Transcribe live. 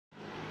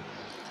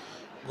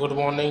Good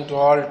morning to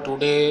all.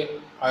 Today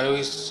I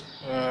will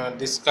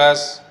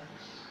discuss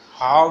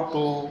how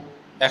to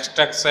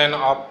extraction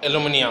of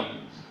aluminium.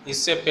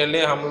 इससे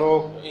पहले हम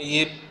लोग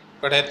ये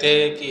पढ़े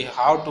थे कि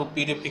how to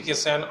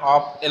purification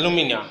of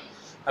aluminium.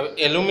 अब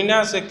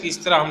एल्यूमिनियम से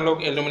किस तरह हम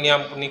लोग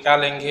एल्यूमिनियम को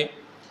निकालेंगे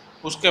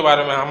उसके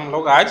बारे में हम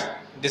लोग आज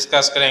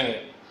डिस्कस करेंगे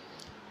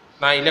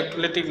ना।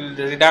 इलेक्ट्रोलिटिक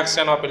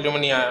रिडक्शन ऑफ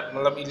एल्यूमिनियम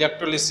मतलब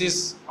इलेक्ट्रोलिसिस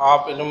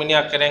ऑफ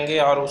एल्यूमिनियम करेंगे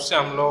और उससे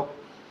हम लोग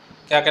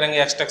क्या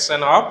करेंगे,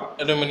 एक्सट्रैक्शन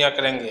ऑफ एल्यूमिनियम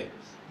करेंगे।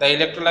 The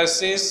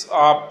electrolysis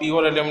of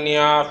pure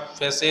aluminium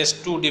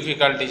faces to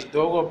difficulties.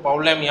 दो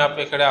प्रॉब्लम यहाँ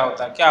पे खड़ा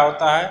होता है। क्या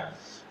होता है?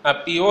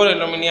 Pure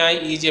aluminium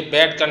is a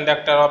bad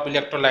conductor of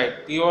electrolyte.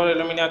 Pure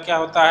aluminium क्या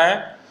होता है?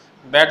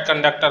 बैड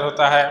कंडक्टर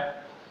होता है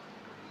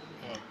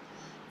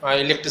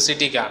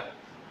इलेक्ट्रिसिटी का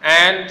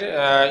and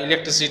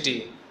electricity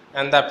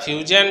and the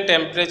fusion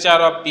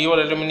temperature of pure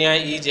aluminium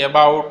is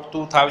about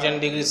 2000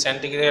 degree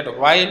centigrade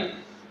while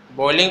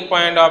boiling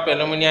point of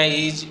aluminium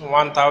is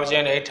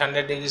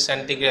 1800 degree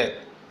centigrade.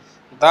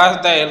 Thus,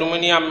 the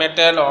aluminium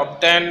metal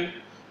obtained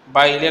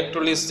by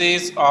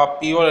electrolysis of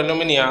pure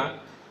aluminium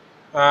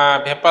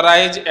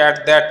vaporize at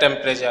that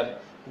temperature.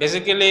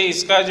 Basically,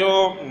 इसका जो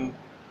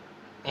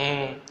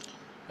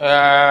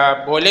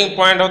boiling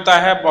point होता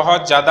है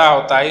बहुत ज़्यादा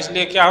होता है,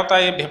 इसलिए क्या होता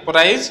है, ये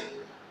वेपोराइज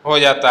हो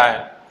जाता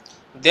है।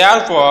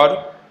 Therefore,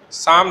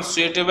 some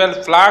suitable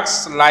flux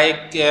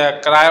like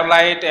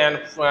cryolite and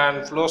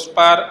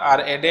fluorspar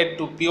are added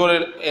to pure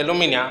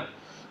aluminium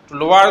to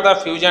lower the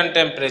fusion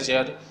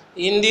temperature.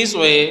 In this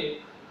way,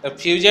 the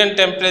fusion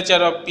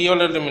temperature of pure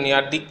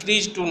aluminium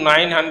decreases to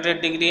 900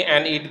 degree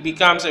and it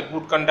becomes a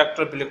good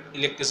conductor of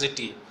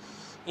electricity.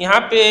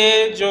 यहाँ पे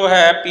जो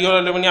है pure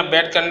aluminium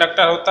bad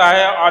conductor होता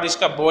है और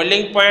इसका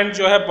boiling point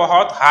जो है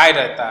बहुत हाई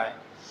रहता है।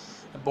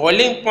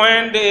 बॉइलिंग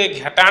पॉइंट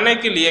घटाने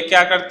के लिए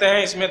क्या करते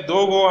हैं, इसमें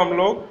दो गो हम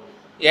लोग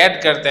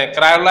ऐड करते हैं,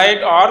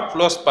 क्रायोलाइट और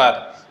फ्लोस्पर।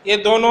 ये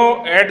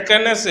दोनों ऐड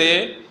करने से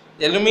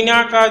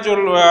एल्यूमिनियम का जो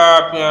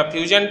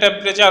फ्यूजन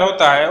टेम्परेचर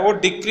होता है वो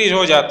डिक्रीज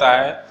हो जाता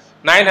है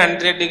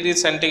 900 डिग्री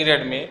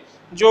सेंटीग्रेड में,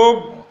 जो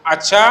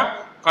अच्छा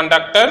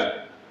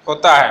कंडक्टर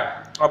होता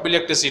है ऑफ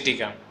इलेक्ट्रिसिटी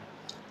का।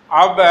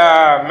 अब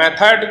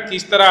मेथड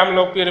किस तरह हम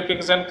लोग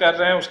प्यूरिफिकेशन कर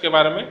रहे हैं उसके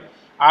बारे में।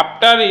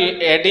 After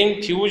adding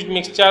fused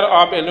mixture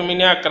of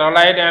aluminium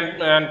cryolite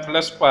and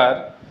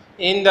फ्लोस्पर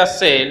in the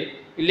cell,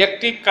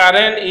 electric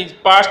current is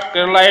passed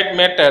cryolite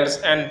metals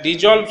and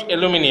dissolves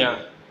aluminium.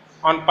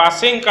 On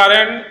passing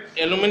current,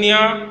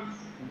 aluminium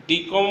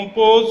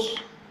decomposed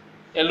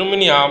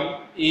aluminium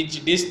is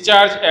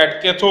discharged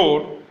at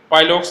cathode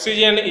while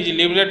oxygen is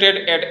liberated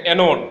at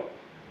anode.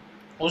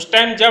 उस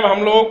time जब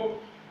हम लोग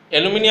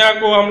aluminium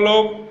को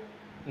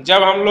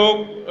जब हम लोग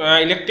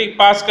electric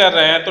पास कर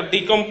रहे हैं तो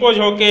डिकम्पोज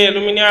होके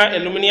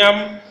एल्यूमिनियम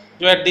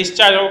जो है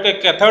डिस्चार्ज होके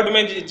कैथोड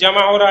में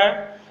जमा हो रहा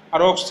है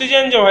और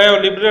ऑक्सीजन जो है वो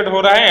लिबरेट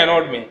हो रहा है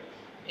एनोड में।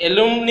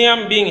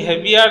 Aluminium being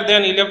heavier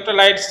then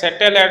electrolyte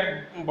settle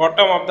at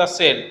bottom of the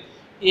cell.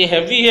 ये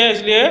हैवी है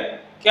इसलिए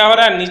क्या हो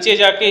रहा है, नीचे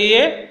जाके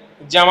ये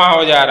जमा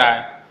हो जा रहा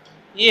है।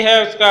 ये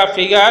है उसका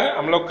फिगर।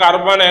 हम लोग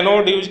कार्बन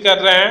एनोड यूज कर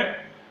रहे हैं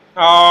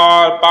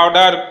और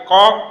पाउडर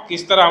कॉक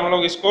किस तरह हम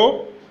लोग इसको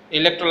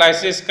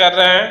इलेक्ट्रोलाइसिस कर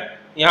रहे हैं।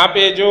 यहाँ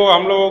पे जो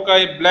हम लोगों का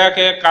ब्लैक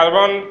है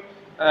कार्बन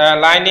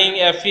लाइनिंग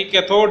Fe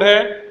कैथोड है,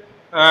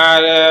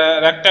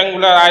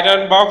 रेक्टेंगुलर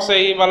आयरन बॉक्स है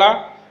ये वाला,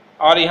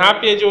 और यहाँ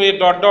पे जो ये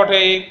डॉट डॉट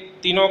है ये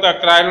तीनों का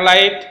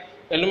क्रायोलाइट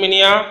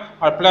एल्यूमिनियम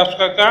और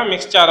फ्लोस्पर का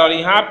मिक्सचर। और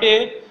यहाँ पे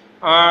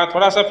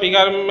थोड़ा सा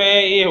फिगर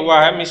में ये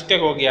हुआ है,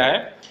 मिस्टेक हो गया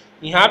है।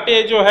 यहाँ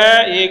पे जो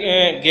है ये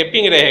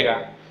गैपिंग रहेगा,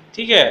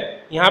 ठीक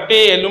है। यहाँ पे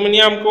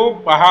एल्यूमिनियम को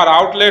बाहर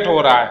आउटलेट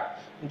हो रहा है,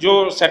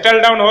 जो सेटल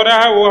डाउन हो रहा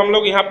है वो हम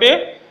लोग यहाँ पे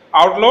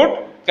आउटलोड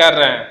कर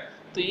रहे हैं।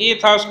 तो ये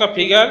था उसका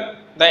figure.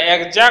 The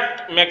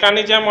exact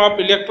mechanism of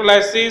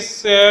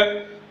electrolysis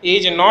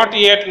is not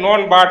yet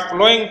known but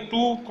flowing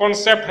to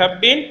concept have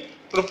been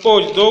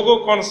propose. दो गो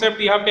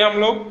कॉन्सेप्ट यहाँ पे हम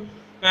लोग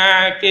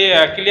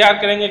क्लियर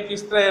करेंगे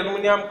किस तरह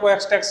एल्यूमिनियम को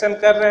एक्सट्रैक्शन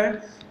कर रहे हैं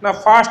ना।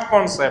 First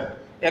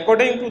concept,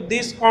 according to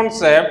this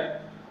concept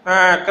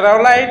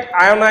cryolite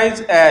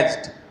ionise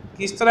aged.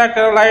 किस तरह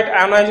क्रायोलाइट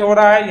आयोनाइज हो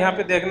रहा है यहाँ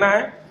पे देखना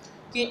है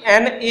कि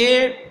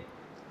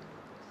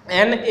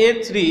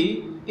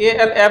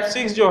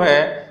Na3Al(F6) जो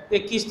है ये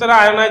किस तरह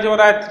आयोनाइज हो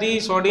रहा है 3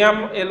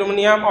 सोडियम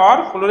एल्यूमिनियम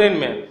और फ्लोरीन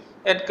में।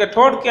 एट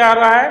कैथोड क्या आ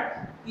रहा है,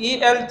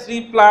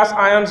 Al3+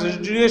 ions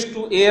reduce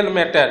to Al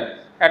metal.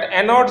 At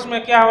anodes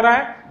में क्या हो रहा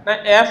है ना,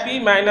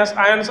 Fe-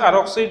 ions are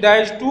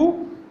oxidise to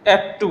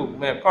F2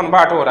 में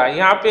कन्वर्ट हो रहा है।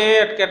 यहाँ पे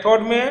एट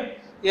कैथोड में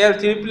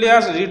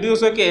Al3+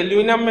 रिड्यूस होकर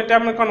एल्यूमिनियम मेटल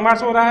में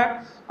कन्वर्ट हो रहा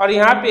है और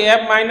यहाँ पे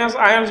F-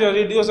 आयन जो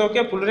रिड्यूस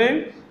होकर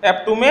फ्लोरीन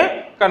F2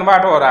 में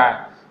कन्वर्ट हो रहा है।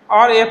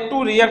 और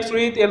F2 reacts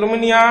with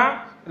aluminium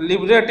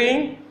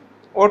liberating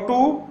O2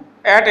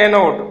 at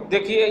anode.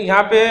 देखिए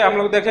यहाँ पे हम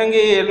लोग देखेंगे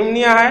ये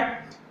एल्यूमिनियम है,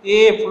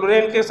 ये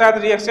फ्लोरीन के साथ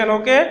रिएक्शन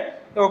होके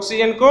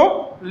ऑक्सीजन को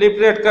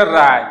लिबरेट कर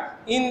रहा है।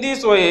 इन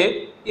दिस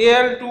वे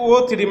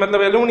Al2O3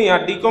 मतलब aluminium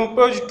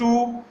decompose to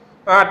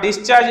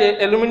discharge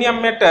aluminium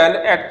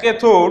metal at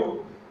cathode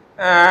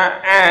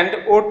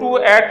and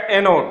O2 at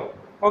anode.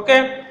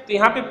 Okay, तो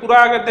यहाँ पे पूरा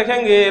अगर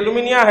देखेंगे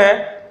एल्यूमिनिया है,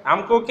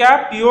 हमको क्या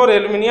प्योर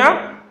एल्यूमिनिया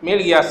मिल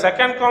गया।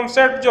 सेकंड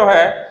कॉन्सेप्ट जो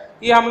है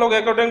ये हम लोग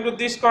according to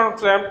this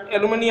concept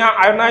alumina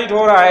ionise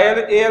हो रहा है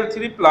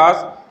Al3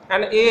 plus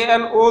and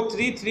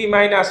AlO3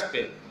 minus पे।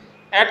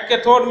 एट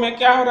कैथोड में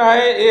क्या हो रहा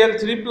है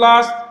Al3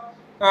 प्लस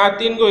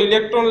 3 गो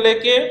इलेक्ट्रॉन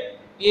लेके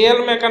Al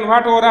में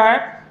कन्वर्ट हो रहा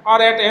है,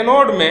 और एट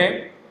एनोड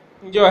में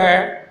जो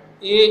है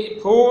ये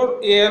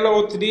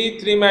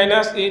 4AlO3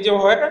 माइनस ये जो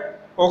है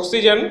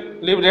ऑक्सीजन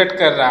लिबरेट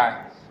कर रहा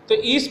है। तो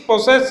इस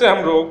प्रोसेस से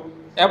हम लोग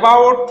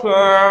अबाउट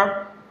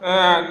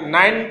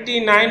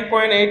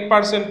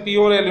 99.8%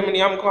 प्योर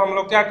एल्यूमिनियम को हम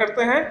लोग क्या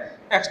करते हैं,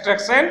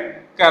 एक्सट्रैक्शन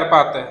कर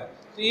पाते हैं।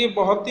 तो ये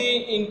बहुत ही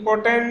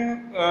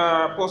इम्पोर्टेंट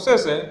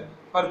प्रोसेस है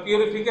फॉर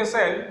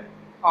प्योरिफिकेशन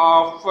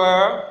ऑफ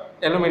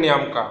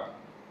एल्यूमिनियम का।